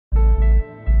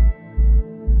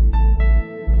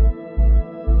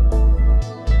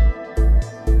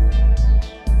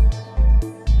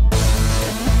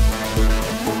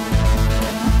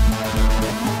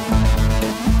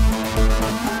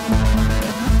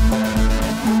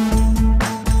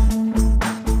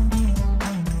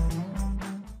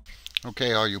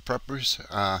Okay, all you preppers,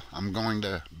 I'm going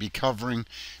to be covering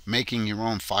making your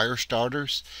own fire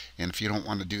starters, and if you don't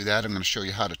want to do that, I'm going to show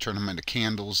you how to turn them into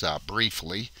candles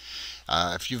briefly.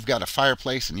 If you've got a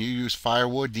fireplace and you use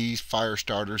firewood, these fire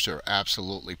starters are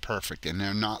absolutely perfect, and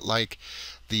they're not like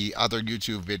the other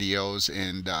YouTube videos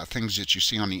and things that you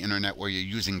see on the internet where you're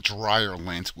using dryer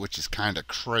lint, which is kind of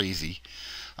crazy.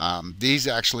 These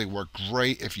actually work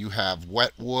great if you have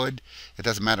wet wood. It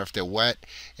doesn't matter if they're wet.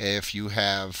 If you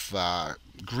have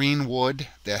green wood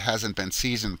that hasn't been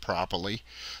seasoned properly,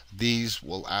 these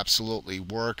will absolutely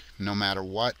work no matter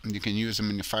what. You can use them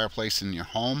in your fireplace in your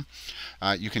home.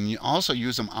 You can also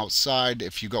use them outside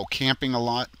if you go camping a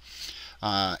lot.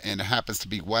 And it happens to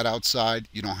be wet outside.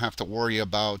 You don't have to worry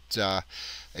about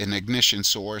an ignition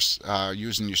source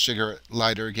using your cigarette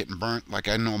lighter getting burnt like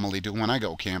I normally do when I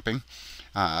go camping.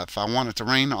 If I want it to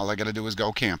rain, all I got to do is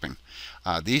go camping.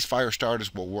 These fire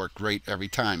starters will work great every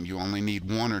time. You only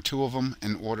need one or two of them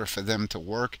in order for them to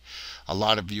work. A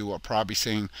lot of you are probably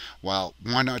saying, well,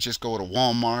 why not just go to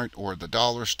Walmart or the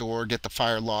dollar store, get the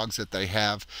fire logs that they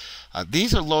have.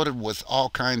 These are loaded with all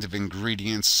kinds of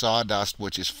ingredients, sawdust,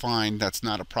 which is fine. That's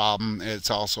not a problem. It's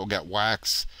also got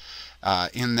wax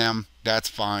in them. That's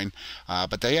fine,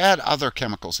 but they add other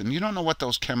chemicals, and you don't know what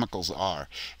those chemicals are.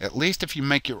 At least if you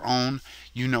make your own,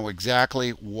 you know exactly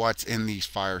what's in these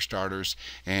fire starters,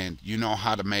 and you know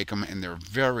how to make them, and they're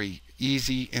very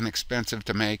easy, inexpensive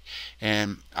to make,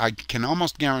 and I can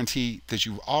almost guarantee that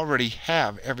you already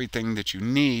have everything that you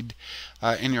need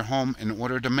in your home in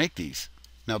order to make these.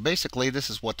 Now basically this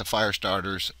is what the fire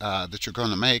starters that you're going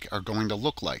to make are going to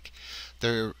look like.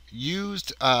 They're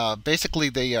used, basically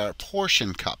they are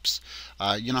portion cups.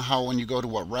 You know how when you go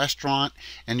to a restaurant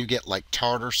and you get like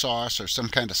tartar sauce or some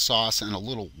kind of sauce in a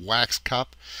little wax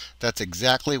cup? That's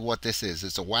exactly what this is.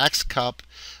 It's a wax cup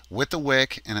with a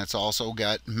wick, and it's also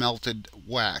got melted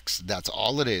wax. That's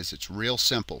all it is. It's real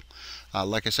simple.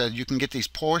 Like I said, you can get these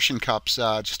portion cups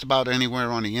just about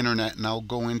anywhere on the internet, and I'll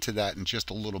go into that in just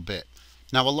a little bit.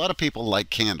 Now, a lot of people like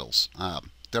candles.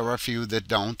 There are a few that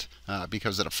don't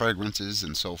because of the fragrances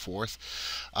and so forth.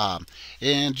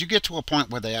 And you get to a point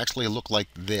where they actually look like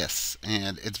this,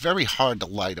 and it's very hard to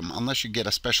light them unless you get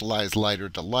a specialized lighter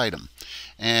to light them.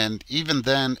 And even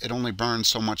then, it only burns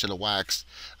so much of the wax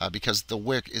because the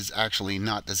wick is actually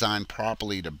not designed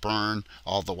properly to burn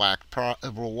all the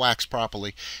wax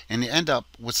properly, and you end up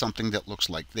with something that looks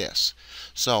like this.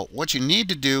 So what you need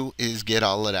to do is get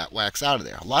all of that wax out of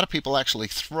there. A lot of people actually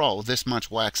throw this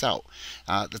much wax out.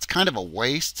 That's kind of a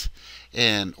waste,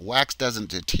 and wax doesn't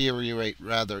deteriorate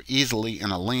rather easily in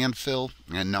a landfill.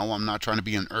 And no, I'm not trying to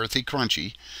be an earthy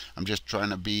crunchy. I'm just trying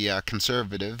to be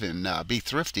conservative and be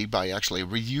thrifty by actually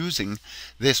reusing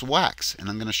this wax. And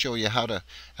I'm going to show you how to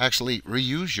actually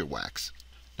reuse your wax.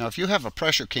 Now, if you have a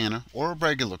pressure canner, or a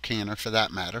regular canner for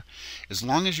that matter, as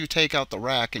long as you take out the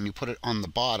rack and you put it on the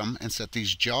bottom and set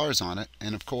these jars on it,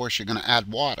 and of course you're going to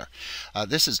add water.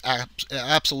 This is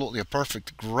absolutely a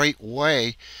perfect, great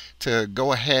way to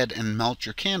go ahead and melt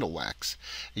your candle wax.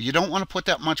 You don't want to put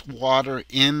that much water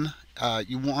in.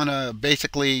 You want to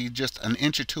basically just an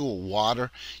inch or two of water.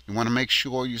 You want to make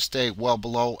sure you stay well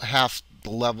below half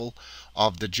the level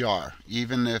of the jar,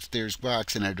 even if there's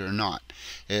wax in it or not.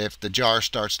 If the jar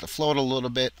starts to float a little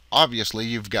bit, obviously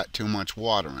you've got too much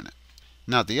water in it.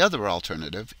 Now the other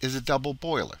alternative is a double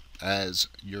boiler, as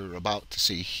you're about to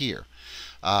see here.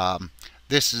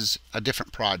 This is a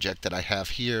different project that I have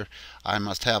here. I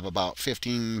must have about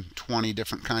 15-20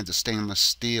 different kinds of stainless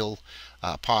steel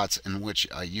pots in which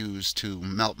I use to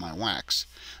melt my wax.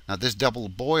 Now this double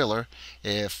boiler,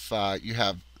 if you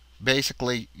have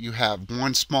basically you have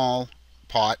one small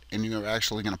pot and you're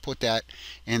actually going to put that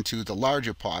into the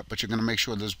larger pot, but you're going to make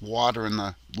sure there's water in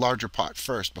the larger pot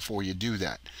first before you do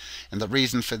that. And the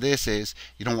reason for this is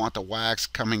you don't want the wax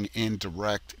coming in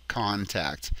direct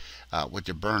contact with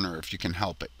your burner if you can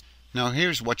help it. Now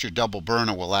here's what your double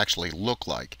burner will actually look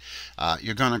like.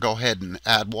 You're going to go ahead and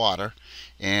add water,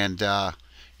 and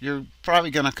you're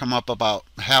probably going to come up about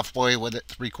halfway with it,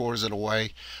 3/4 of the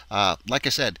way. Like I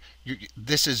said,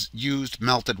 this is used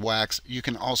melted wax. You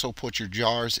can also put your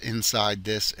jars inside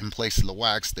this in place of the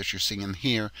wax that you're seeing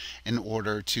here in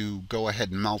order to go ahead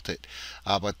and melt it.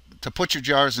 But to put your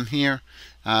jars in here,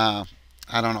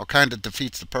 I don't know, kind of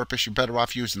defeats the purpose. You're better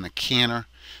off using the canner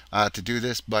to do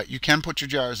this, but you can put your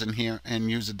jars in here and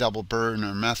use a double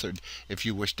burner method if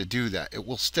you wish to do that. It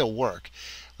will still work.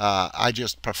 I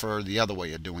just prefer the other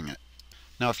way of doing it.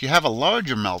 Now if you have a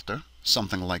larger melter,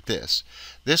 something like this.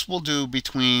 This will do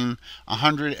between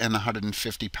 100 and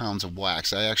 150 pounds of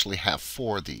wax. I actually have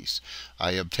 4 of these.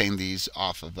 I obtained these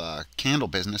off of a candle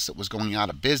business that was going out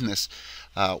of business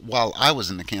while I was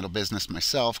in the candle business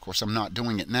myself. Of course, I'm not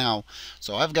doing it now,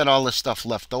 so I've got all this stuff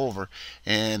left over,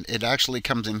 and it actually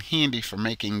comes in handy for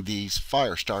making these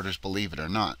fire starters, believe it or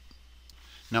not.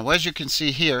 Now, as you can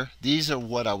see here, these are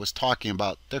what I was talking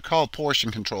about. They're called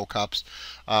portion control cups.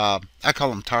 I call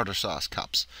them tartar sauce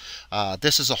cups.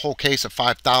 This is a whole case of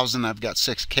 5,000. I've got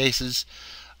 6 cases.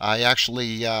 I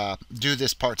actually do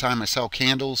this part-time. I sell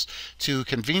candles to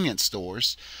convenience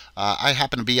stores. I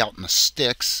happen to be out in the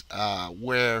sticks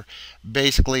where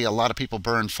basically a lot of people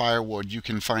burn firewood. You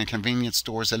can find convenience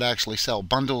stores that actually sell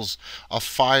bundles of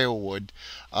firewood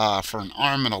for an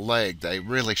arm and a leg. They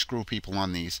really screw people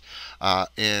on these.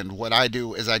 And what I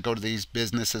do is I go to these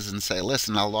businesses and say,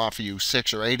 listen, I'll offer you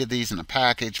 6 or 8 of these in a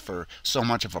package for so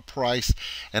much of a price,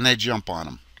 and they jump on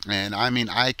them. And I mean,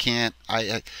 I get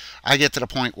to the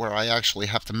point where I actually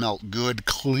have to melt good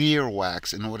clear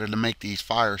wax in order to make these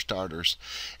fire starters,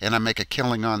 and I make a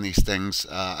killing on these things.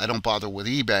 I don't bother with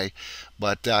eBay,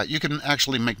 but you can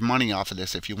actually make money off of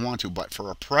this if you want to. But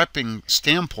for a prepping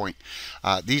standpoint,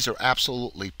 these are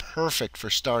absolutely perfect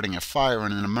for starting a fire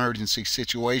in an emergency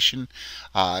situation,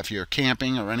 if you're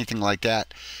camping or anything like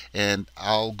that, and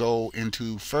I'll go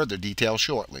into further detail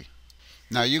shortly.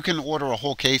 Now, you can order a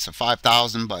whole case of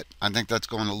 5,000, but I think that's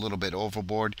going a little bit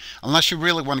overboard, unless you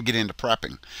really want to get into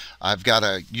prepping. I've got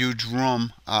a huge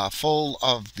room full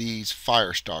of these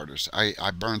fire starters.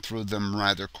 I burn through them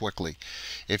rather quickly.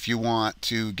 If you want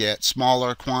to get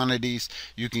smaller quantities,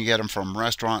 you can get them from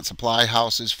restaurant supply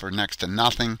houses for next to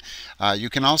nothing. You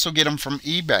can also get them from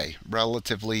eBay,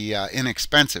 relatively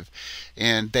inexpensive,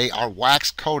 and they are wax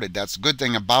coated. That's the good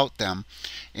thing about them,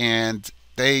 and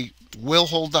they will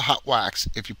hold the hot wax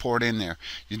if you pour it in there.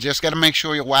 You just got to make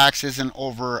sure your wax isn't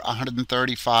over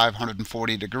 135,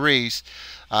 140 degrees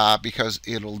because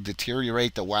it'll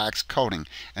deteriorate the wax coating.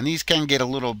 And these can get a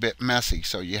little bit messy,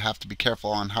 so you have to be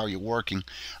careful on how you're working.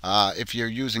 If you're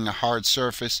using a hard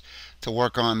surface to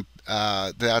work on,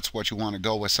 that's what you want to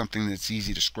go with, something that's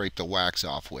easy to scrape the wax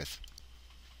off with.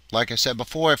 Like I said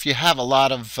before, if you have a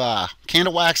lot of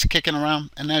candle wax kicking around,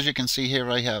 and as you can see here,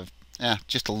 I have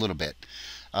just a little bit,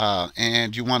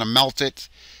 and you want to melt it,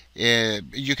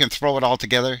 you can throw it all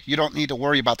together. You don't need to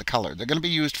worry about the color. They're going to be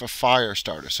used for fire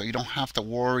starters, so you don't have to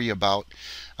worry about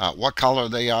what color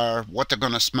they are, what they're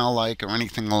going to smell like, or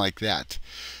anything like that.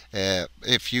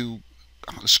 If you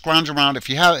scrounge around, if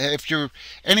you're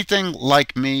anything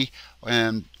like me,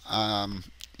 and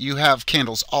you have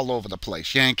candles all over the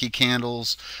place. Yankee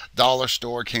candles, dollar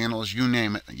store candles, you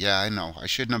name it. Yeah, I know. I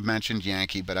shouldn't have mentioned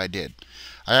Yankee, but I did.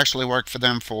 I actually worked for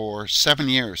them for 7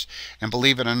 years, and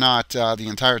believe it or not, the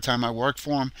entire time I worked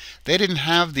for them, they didn't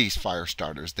have these fire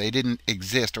starters. They didn't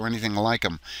exist or anything like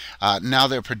them. Now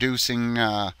they're producing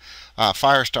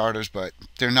fire starters, but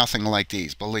they're nothing like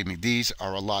these. Believe me, these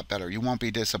are a lot better. You won't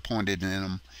be disappointed in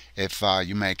them if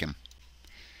you make them.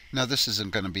 Now, this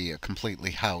isn't going to be a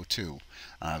completely how-to.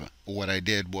 What I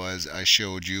did was I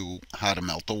showed you how to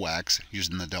melt the wax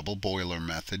using the double boiler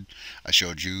method. I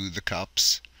showed you the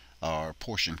cups, or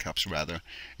portion cups rather,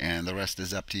 and the rest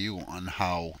is up to you on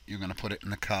how you're going to put it in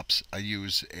the cups. I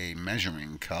use a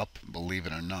measuring cup, believe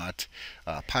it or not,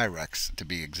 Pyrex to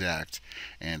be exact,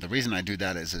 and the reason I do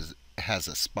that is it has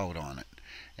a spout on it.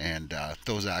 And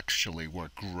those actually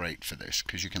work great for this,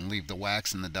 because you can leave the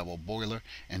wax in the double boiler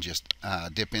and just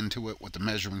dip into it with the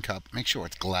measuring cup. Make sure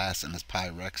it's glass and it's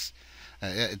Pyrex.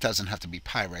 It doesn't have to be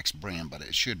Pyrex brand, but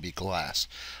it should be glass.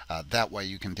 That way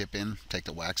you can dip in, take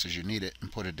the wax as you need it,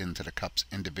 and put it into the cups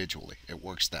individually. It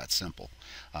works that simple.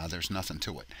 There's nothing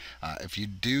to it. If you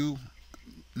do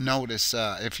notice,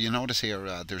 if you notice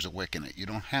here, there's a wick in it. You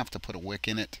don't have to put a wick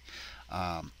in it.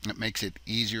 It makes it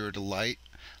easier to light.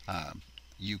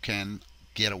 You can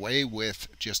get away with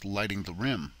just lighting the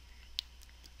rim,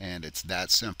 and it's that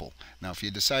simple. Now, if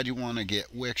you decide you want to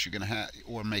get wicks, you're going to have,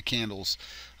 or make candles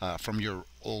from your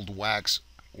old wax,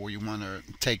 or you want to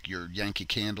take your Yankee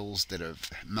candles that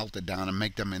have melted down and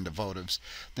make them into votives,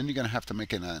 then you're going to have to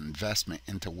make an investment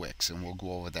into wicks, and we'll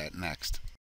go over that next.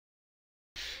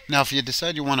 Now, if you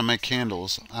decide you want to make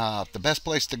candles, the best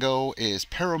place to go is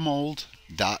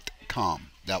paramold.com.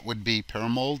 That would be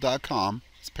paramold.com.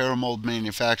 It's Paramold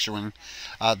Manufacturing.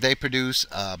 They produce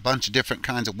a bunch of different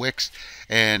kinds of wicks,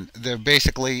 and they're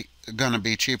basically going to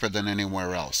be cheaper than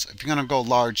anywhere else. If you're going to go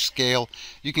large scale,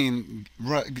 you can,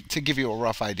 to give you a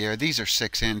rough idea, these are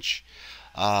 6-inch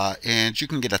and you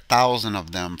can get 1,000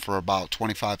 of them for about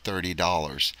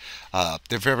 $25–$30.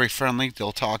 They're very friendly.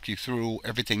 They'll talk you through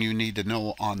everything you need to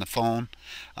know on the phone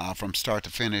from start to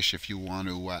finish. If you want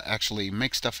to actually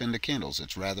make stuff into candles,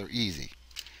 it's rather easy.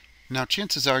 Now,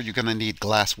 chances are you're going to need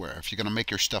glassware if you're going to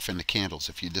make your stuff into candles,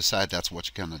 if you decide that's what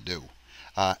you're going to do.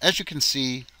 As you can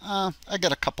see, I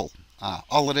got a couple.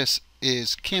 All of this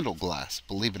is candle glass,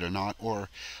 believe it or not, or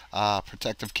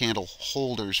protective candle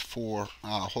holders for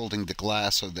holding the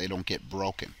glass so they don't get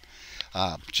broken.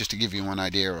 Just to give you an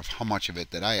idea of how much of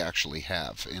it that I actually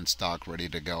have in stock ready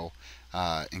to go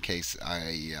in case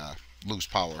I lose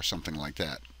power or something like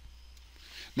that.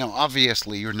 Now,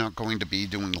 obviously, you're not going to be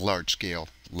doing large scale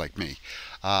like me,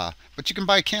 but you can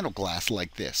buy candle glass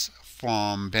like this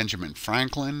from Benjamin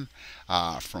Franklin,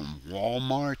 from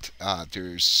Walmart.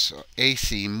 There's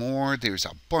AC Moore. There's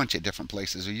a bunch of different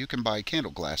places where you can buy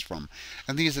candle glass from,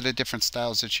 and these are the different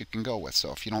styles that you can go with.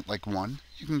 So if you don't like one,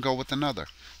 you can go with another.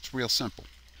 It's real simple.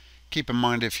 Keep in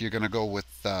mind, if you're going to go with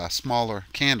smaller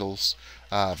candles,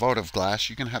 votive glass,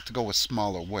 you're going to have to go with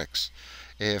smaller wicks.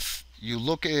 If you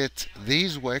look at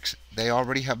these wicks, they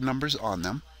already have numbers on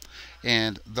them,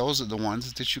 and those are the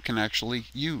ones that you can actually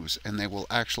use, and they will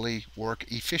actually work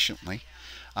efficiently,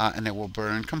 and they will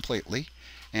burn completely.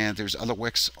 And there's other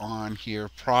wicks on here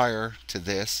prior to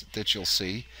this that you'll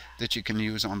see that you can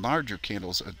use on larger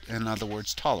candles, in other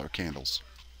words, taller candles.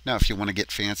 Now, if you want to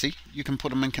get fancy, you can put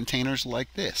them in containers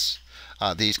like this.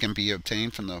 These can be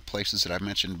obtained from the places that I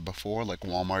mentioned before, like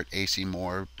Walmart, AC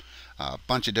Moore, a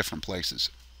bunch of different places.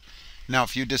 Now,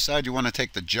 if you decide you want to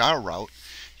take the jar route,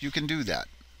 you can do that.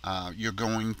 You're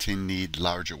going to need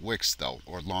larger wicks, though,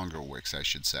 or longer wicks, I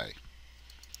should say.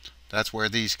 That's where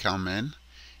these come in.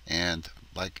 And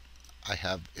like I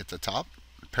have at the top,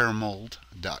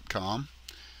 paramold.com.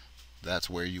 That's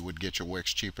where you would get your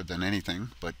wicks cheaper than anything.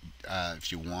 But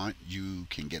if you want, you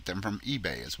can get them from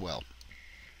eBay as well.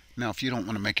 Now, if you don't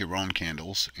want to make your own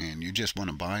candles and you just want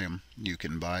to buy them, you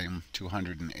can buy them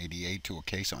 $288 to a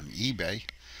case on eBay.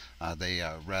 They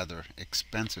are rather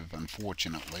expensive,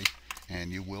 unfortunately,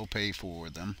 and you will pay for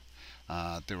them.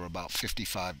 They're about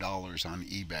 $55 on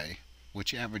eBay,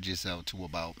 which averages out to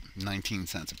about 19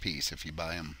 cents a piece if you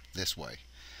buy them this way.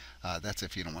 That's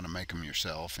if you don't want to make them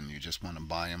yourself and you just want to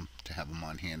buy them to have them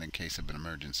on hand in case of an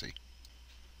emergency.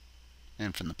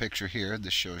 And from the picture here,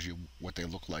 this shows you what they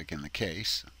look like in the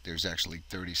case. There's actually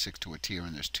 36 to a tier,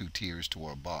 and there's 2 tiers to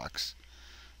our box.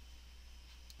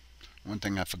 One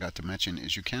thing I forgot to mention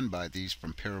is you can buy these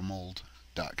from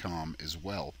paramold.com as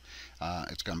well.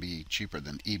 It's going to be cheaper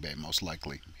than eBay, most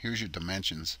likely. Here's your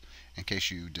dimensions in case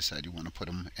you decide you want to put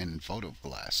them in votive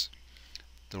glass.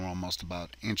 They're almost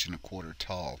about 1.25 inches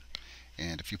tall,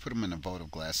 and if you put them in a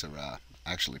votive glass, they're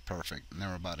actually perfect, and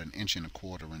they're about 1.25 inches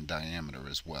in diameter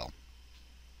as well.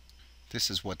 This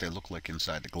is what they look like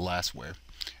inside the glassware.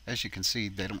 As you can see,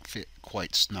 they don't fit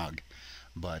quite snug,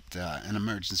 but an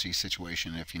emergency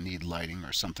situation, if you need lighting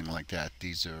or something like that,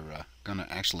 these are going to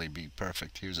actually be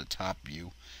perfect. Here's a top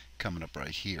view coming up right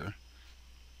here.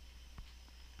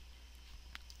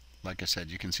 Like I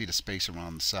said, you can see the space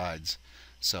around the sides,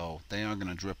 so they are going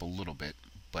to drip a little bit,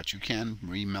 but you can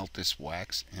remelt this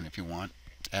wax, and if you want,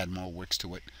 add more wicks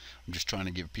to it. I'm just trying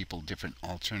to give people different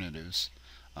alternatives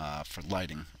for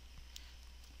lighting.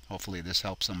 Hopefully this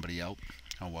helps somebody out.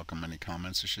 I'll welcome any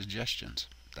comments or suggestions.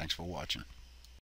 Thanks for watching.